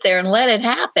going to sit there and let it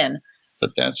happen.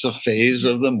 But that's a phase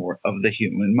of the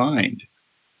human mind.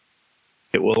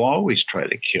 It will always try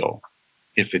to kill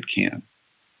if it can.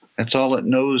 That's all it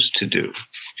knows to do,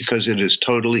 because it is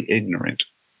totally ignorant.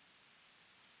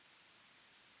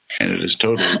 And it is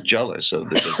totally jealous of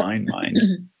the divine mind.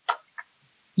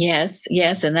 Yes,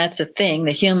 and that's the thing.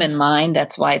 The human mind,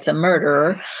 that's why it's a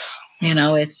murderer.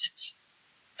 It's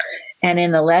and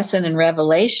in the lesson in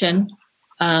Revelation,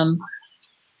 and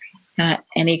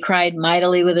he cried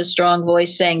mightily with a strong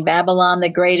voice, saying, Babylon the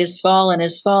great is fallen,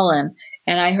 is fallen.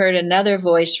 And I heard another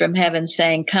voice from heaven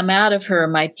saying, Come out of her,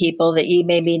 my people, that ye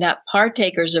may be not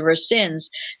partakers of her sins,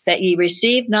 that ye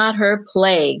receive not her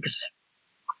plagues.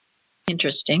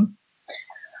 Interesting.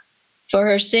 For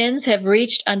her sins have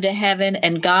reached unto heaven,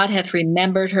 and God hath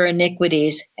remembered her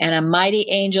iniquities. And a mighty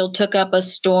angel took up a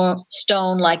stone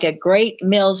like a great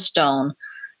millstone,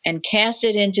 and cast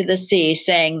it into the sea,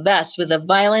 saying, Thus with the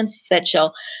violence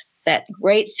that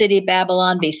great city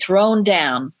Babylon be thrown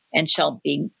down, and shall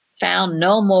be found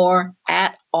no more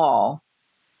at all.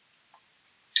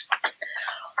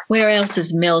 Where else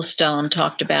is millstone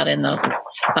talked about in the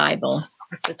Bible?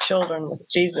 The children with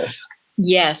Jesus.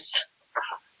 Yes.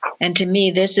 And to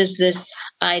me, this is this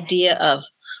idea of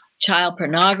child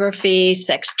pornography,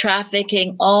 sex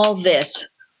trafficking, all this.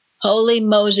 Holy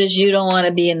Moses, you don't want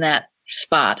to be in that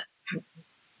spot.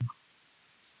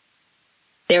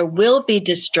 There will be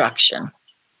destruction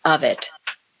of it.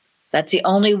 That's the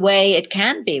only way it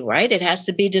can be, right? It has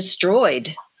to be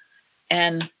destroyed.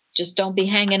 And just don't be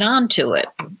hanging on to it,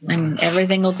 and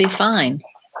everything will be fine.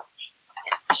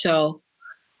 So,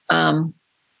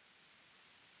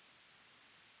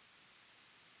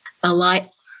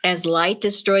 as light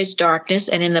destroys darkness,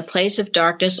 and in the place of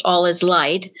darkness all is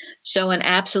light, so in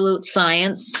absolute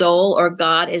science, soul or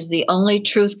God is the only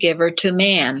truth giver to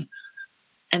man.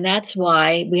 And that's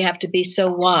why we have to be so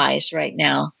wise right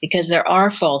now, because there are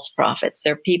false prophets.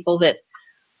 There are people that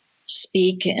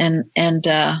speak and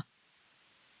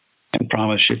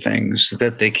promise you things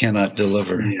that they cannot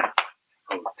deliver. Yeah.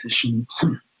 Politicians.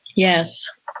 Yes.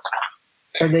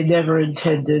 Are they never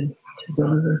intended to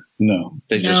deliver? No,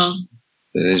 they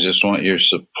just want your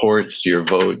support, your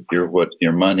vote,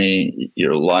 your money,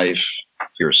 your life,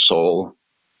 your soul.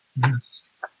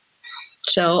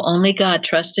 So only God,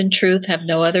 trust in truth, have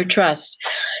no other trust.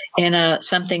 In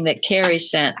something that Carrie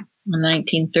sent, a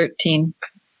 1913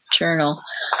 journal,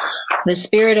 the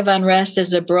spirit of unrest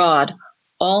is abroad.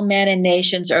 All men and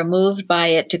nations are moved by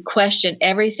it to question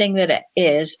everything that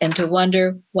is and to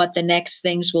wonder what the next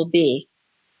things will be.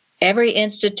 Every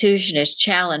institution is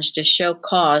challenged to show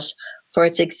cause for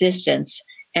its existence,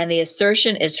 and the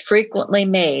assertion is frequently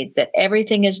made that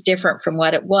everything is different from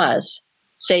what it was,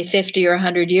 say 50 or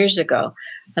 100 years ago.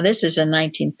 Now, this is in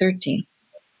 1913.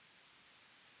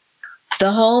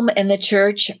 The home and the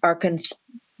church are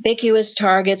conspicuous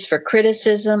targets for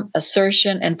criticism,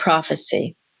 assertion, and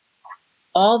prophecy.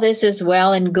 All this is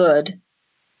well and good.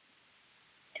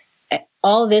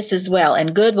 All this is well,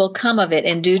 and good will come of it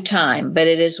in due time, but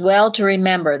it is well to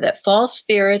remember that false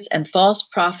spirits and false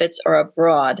prophets are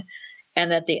abroad,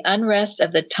 and that the unrest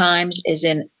of the times is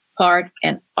in part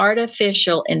an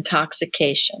artificial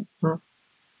intoxication.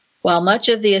 While much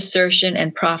of the assertion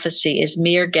and prophecy is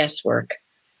mere guesswork,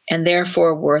 and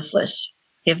therefore worthless,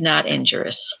 if not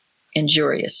injurious.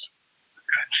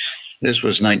 This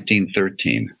was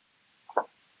 1913,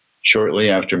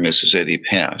 shortly after Mrs. Eddy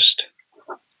passed.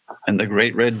 And the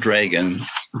Great Red Dragon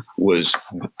was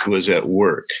at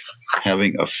work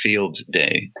having a field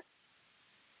day.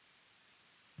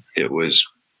 It was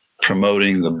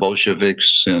promoting the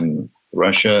Bolsheviks in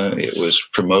Russia. It was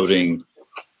promoting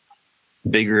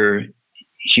bigger,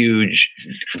 huge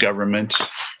government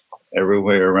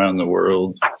everywhere around the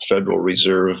world, Federal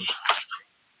Reserve,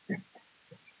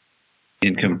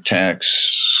 income tax,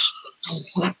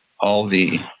 all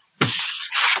the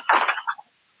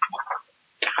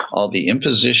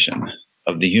imposition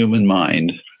of the human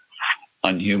mind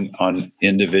on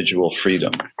individual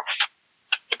freedom.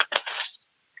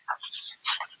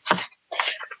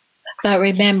 But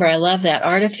remember, I love that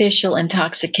artificial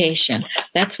intoxication.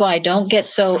 That's why don't get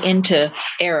so into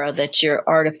error that you're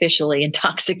artificially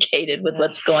intoxicated with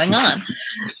what's going on.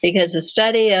 Because the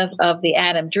study of the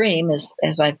Adam dream is,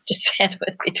 as I've just said,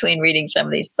 between reading some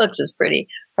of these books, is pretty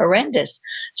horrendous.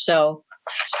 So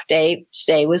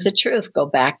stay with the truth. Go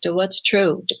back to what's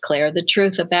true. Declare the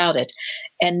truth about it.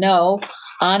 And know,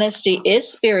 honesty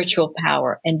is spiritual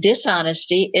power, and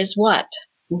dishonesty is what?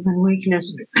 Human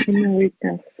weakness. Human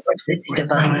weakness. It's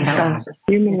divine help.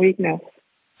 Human weakness.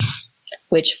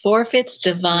 Which forfeits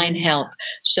divine help.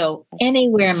 So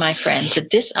anywhere, my friends, the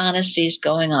dishonesty is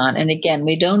going on. And again,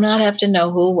 we do not have to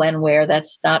know who, when, where.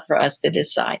 That's not for us to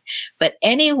decide. But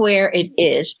anywhere it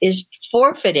is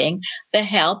forfeiting the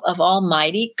help of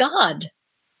Almighty God.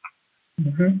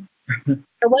 Mm-hmm.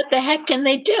 So what the heck can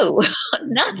they do?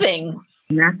 Nothing.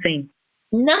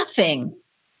 Nothing.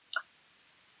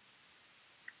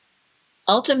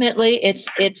 Ultimately, it's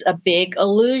a big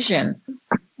illusion.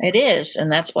 It is,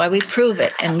 and that's why we prove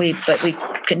it, but we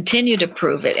continue to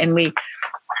prove it, and we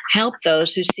help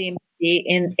those who seem to be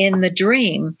in the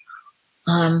dream,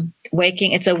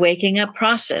 waking. It's a waking up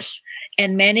process,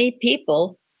 and many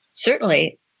people,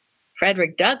 certainly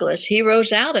Frederick Douglass, he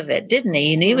rose out of it, didn't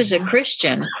he? And he was a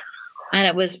Christian, and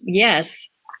it was, yes,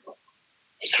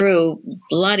 through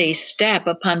bloody step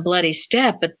upon bloody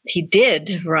step, but he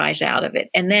did rise out of it,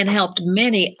 and then helped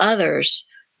many others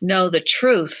know the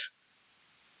truth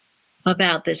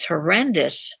about this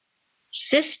horrendous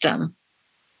system.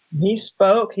 He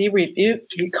spoke, he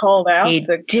rebuked, he called out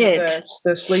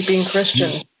the sleeping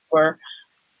Christians who were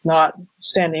not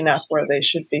standing up where they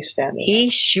should be standing He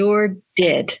up. Sure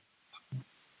did.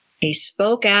 He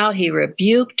spoke out, he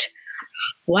rebuked.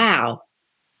 Wow.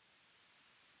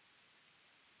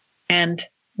 And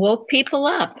woke people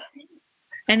up.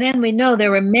 And then we know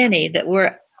there were many that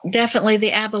were definitely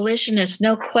the abolitionists,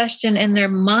 no question in their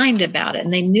mind about it,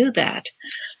 and they knew that.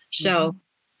 So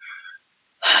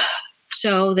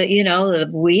that, the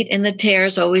wheat and the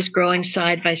tares always growing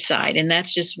side by side, and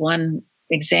that's just one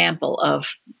example of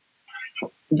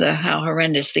how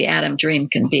horrendous the Adam dream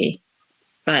can be.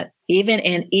 But even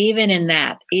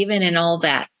in all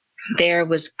that, there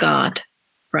was God,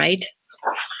 right?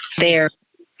 There,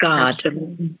 God.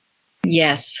 Absolutely.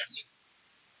 Yes.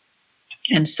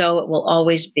 And so it will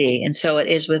always be. And so it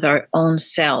is with our own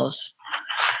selves.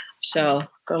 So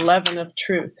The leaven of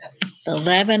truth. the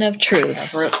leaven of truth.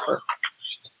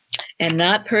 And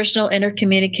not personal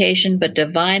intercommunication, but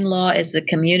divine law is the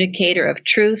communicator of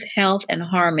truth, health, and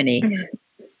harmony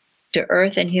to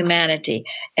earth and humanity.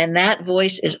 And that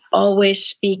voice is always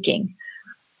speaking,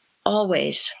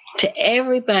 always, to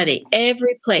everybody,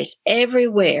 every place,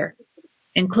 everywhere,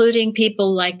 including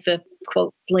people like the,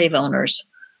 quote, slave owners.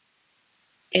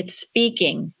 It's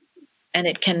speaking, and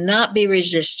it cannot be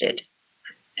resisted.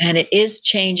 And it is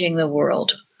changing the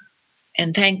world.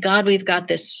 And thank God we've got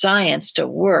this science to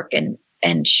work and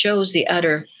shows the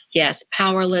utter, yes,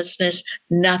 powerlessness,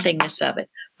 nothingness of it,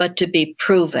 but to be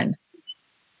proven.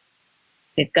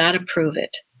 We've got to prove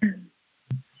it.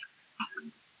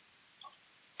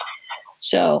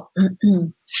 So,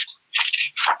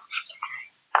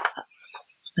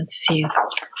 let's see.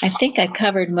 I think I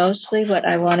covered mostly what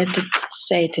I wanted to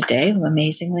say today,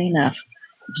 amazingly enough.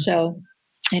 So,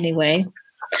 anyway,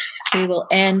 we will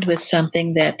end with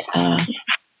something that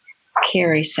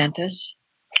Carrie sent us.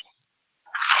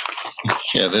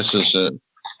 Yeah, this is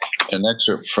an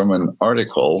excerpt from an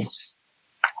article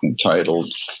entitled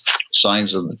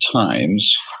Signs of the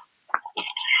Times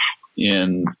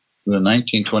in the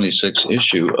 1926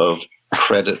 issue of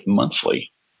Credit Monthly,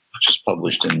 which is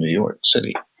published in New York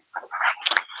City.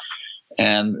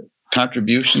 And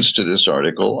contributions to this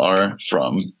article are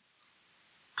from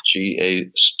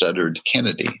G.A. Studdard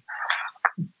Kennedy,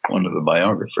 one of the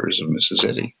biographers of Mrs.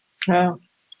 Eddy. Oh.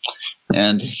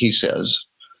 And he says,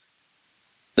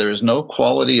 there is no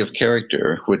quality of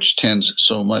character which tends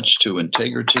so much to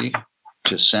integrity,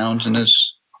 to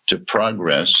soundness, to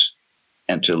progress,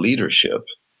 and to leadership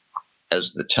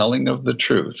as the telling of the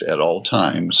truth at all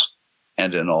times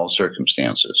and in all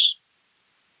circumstances.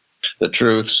 The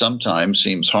truth sometimes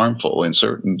seems harmful in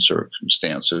certain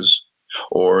circumstances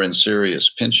or in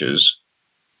serious pinches,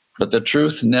 but the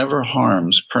truth never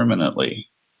harms permanently.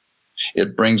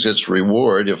 It brings its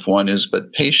reward if one is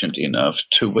but patient enough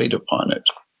to wait upon it.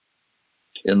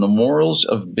 In the morals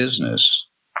of business,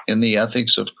 in the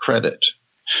ethics of credit,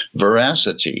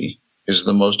 veracity is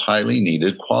the most highly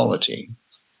needed quality.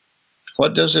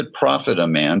 What does it profit a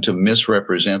man to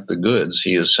misrepresent the goods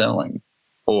he is selling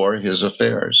or his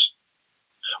affairs?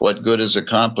 What good is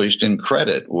accomplished in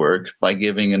credit work by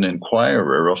giving an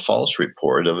inquirer a false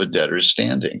report of a debtor's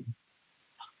standing?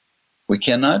 We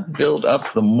cannot build up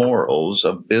the morals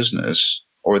of business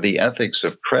or the ethics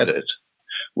of credit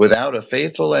without a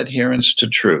faithful adherence to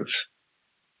truth,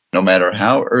 no matter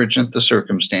how urgent the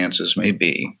circumstances may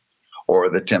be or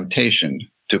the temptation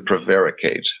to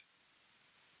prevaricate.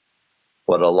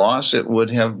 What a loss it would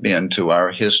have been to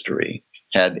our history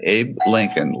had Abe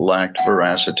Lincoln lacked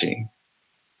veracity.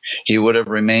 He would have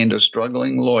remained a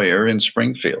struggling lawyer in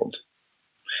Springfield.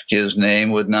 His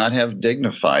name would not have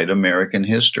dignified American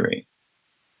history.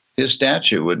 His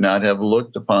statue would not have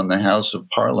looked upon the House of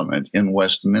Parliament in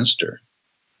Westminster.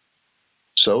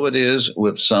 So it is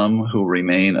with some who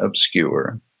remain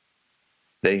obscure.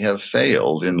 They have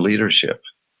failed in leadership.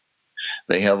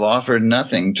 They have offered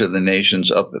nothing to the nation's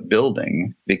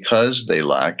upbuilding because they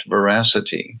lacked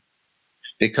veracity,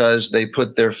 because they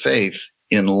put their faith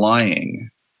in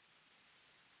lying.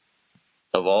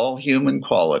 Of all human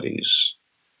qualities,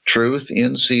 truth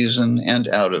in season and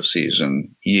out of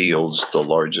season yields the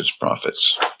largest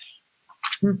profits.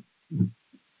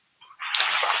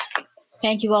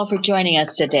 Thank you all for joining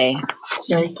us today.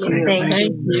 Thank you. Thank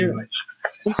you.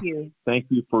 Thank you. Thank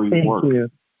you for your work.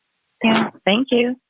 Yeah, thank you.